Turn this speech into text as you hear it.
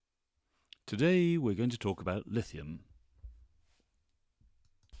Today we're going to talk about lithium.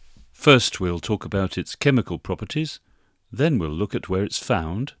 First we'll talk about its chemical properties, then we'll look at where it's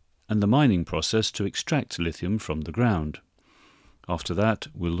found and the mining process to extract lithium from the ground. After that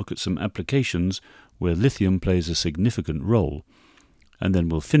we'll look at some applications where lithium plays a significant role, and then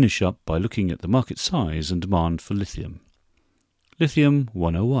we'll finish up by looking at the market size and demand for lithium. Lithium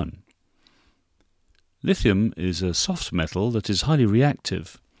 101. Lithium is a soft metal that is highly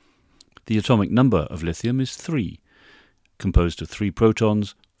reactive. The atomic number of lithium is 3, composed of 3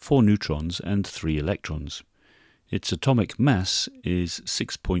 protons, 4 neutrons and 3 electrons. Its atomic mass is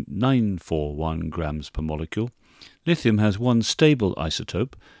 6.941 grams per molecule. Lithium has one stable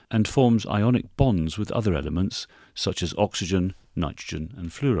isotope and forms ionic bonds with other elements such as oxygen, nitrogen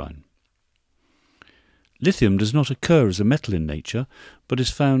and fluorine. Lithium does not occur as a metal in nature, but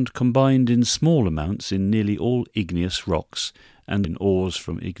is found combined in small amounts in nearly all igneous rocks and in ores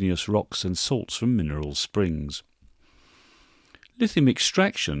from igneous rocks and salts from mineral springs. Lithium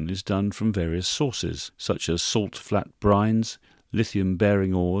extraction is done from various sources, such as salt-flat brines,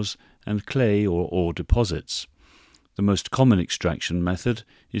 lithium-bearing ores, and clay or ore deposits. The most common extraction method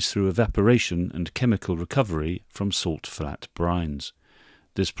is through evaporation and chemical recovery from salt-flat brines.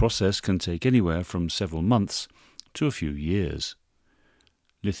 This process can take anywhere from several months to a few years.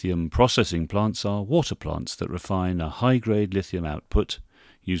 Lithium processing plants are water plants that refine a high-grade lithium output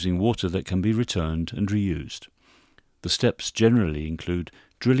using water that can be returned and reused. The steps generally include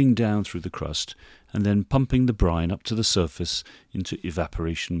drilling down through the crust and then pumping the brine up to the surface into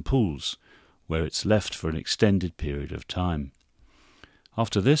evaporation pools, where it's left for an extended period of time.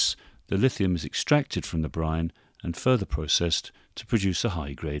 After this, the lithium is extracted from the brine and further processed to produce a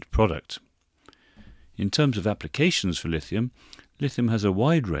high-grade product. In terms of applications for lithium, lithium has a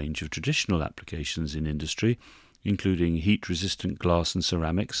wide range of traditional applications in industry, including heat-resistant glass and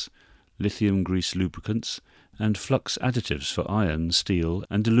ceramics, lithium grease lubricants, and flux additives for iron, steel,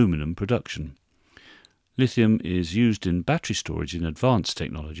 and aluminum production. Lithium is used in battery storage in advanced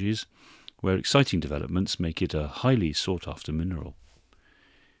technologies, where exciting developments make it a highly sought-after mineral.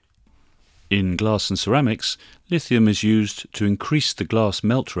 In glass and ceramics, lithium is used to increase the glass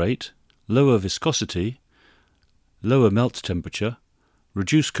melt rate, lower viscosity, lower melt temperature,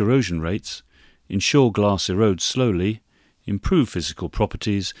 reduce corrosion rates, ensure glass erodes slowly, improve physical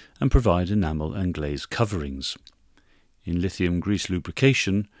properties, and provide enamel and glaze coverings. In lithium grease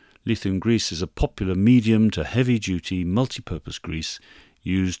lubrication, lithium grease is a popular medium to heavy-duty multi-purpose grease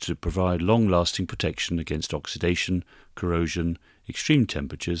used to provide long-lasting protection against oxidation, corrosion, extreme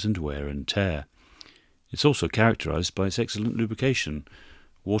temperatures and wear and tear. It's also characterized by its excellent lubrication,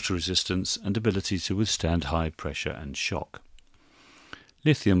 water resistance and ability to withstand high pressure and shock.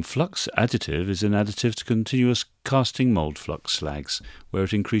 Lithium flux additive is an additive to continuous casting mold flux slags, where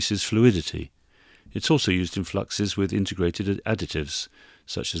it increases fluidity. It's also used in fluxes with integrated additives,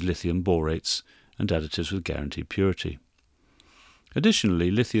 such as lithium borates and additives with guaranteed purity. Additionally,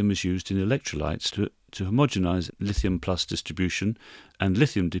 lithium is used in electrolytes to homogenize lithium plus distribution and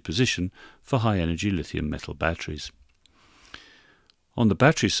lithium deposition for high-energy lithium metal batteries. On the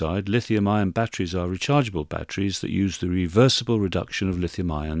battery side, lithium-ion batteries are rechargeable batteries that use the reversible reduction of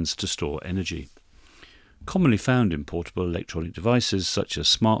lithium ions to store energy. Commonly found in portable electronic devices such as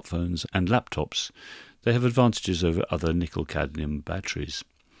smartphones and laptops, they have advantages over other nickel-cadmium batteries.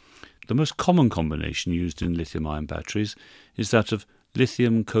 The most common combination used in lithium-ion batteries is that of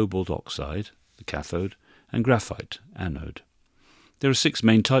lithium cobalt oxide, the cathode, and graphite, anode. There are 6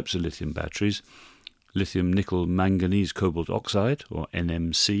 main types of lithium batteries: lithium nickel manganese cobalt oxide, or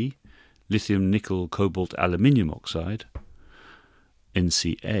NMC, lithium nickel cobalt aluminium oxide,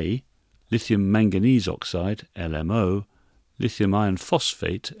 NCA, lithium manganese oxide, LMO, lithium iron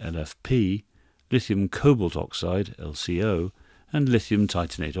phosphate, LFP, lithium cobalt oxide, LCO, and lithium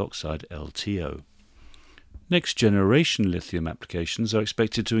titanate oxide, LTO. Next-generation lithium applications are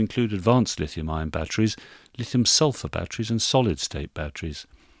expected to include advanced lithium-ion batteries, lithium-sulfur batteries, and solid-state batteries.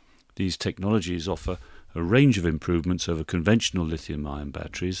 These technologies offer a range of improvements over conventional lithium-ion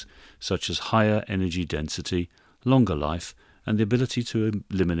batteries, such as higher energy density, longer life, and the ability to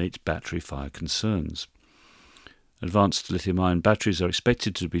eliminate battery fire concerns. Advanced lithium-ion batteries are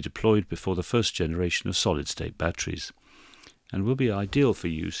expected to be deployed before the first generation of solid-state batteries, and will be ideal for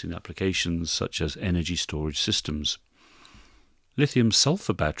use in applications such as energy storage systems.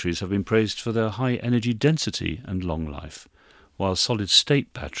 Lithium-sulfur batteries have been praised for their high energy density and long life, while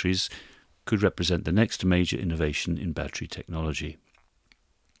solid-state batteries could represent the next major innovation in battery technology.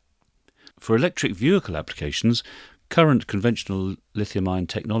 For electric vehicle applications, Current conventional lithium-ion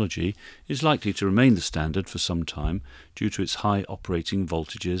technology is likely to remain the standard for some time due to its high operating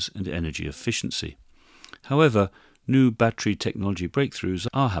voltages and energy efficiency. However, new battery technology breakthroughs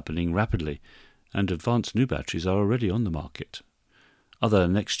are happening rapidly, and advanced new batteries are already on the market. Other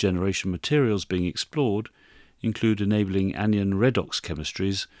next-generation materials being explored include enabling anion redox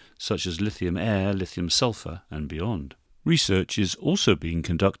chemistries such as lithium air, lithium sulfur, and beyond. Research is also being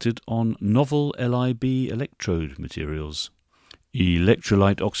conducted on novel LIB electrode materials,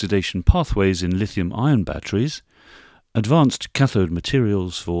 electrolyte oxidation pathways in lithium-ion batteries, advanced cathode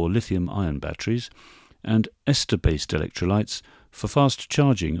materials for lithium-ion batteries, and ester-based electrolytes for fast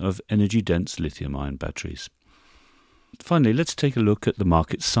charging of energy-dense lithium-ion batteries. Finally, let's take a look at the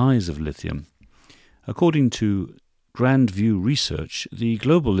market size of lithium. According to Grand View Research, the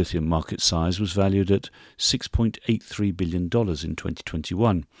global lithium market size was valued at $6.83 billion in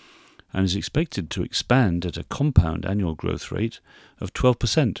 2021 and is expected to expand at a compound annual growth rate of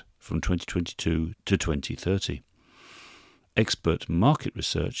 12% from 2022 to 2030. Expert market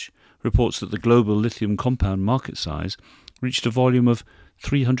research reports that the global lithium compound market size reached a volume of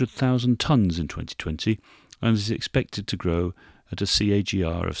 300,000 tonnes in 2020 and is expected to grow at a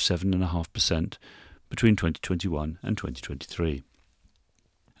CAGR of 7.5% between 2021 and 2023.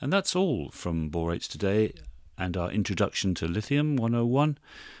 And that's all from Borates Today and our introduction to Lithium 101.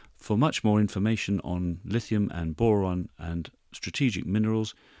 For much more information on lithium and boron and strategic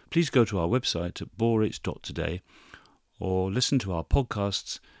minerals, please go to our website at borates.today or listen to our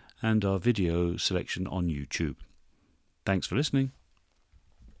podcasts and our video selection on YouTube. Thanks for listening.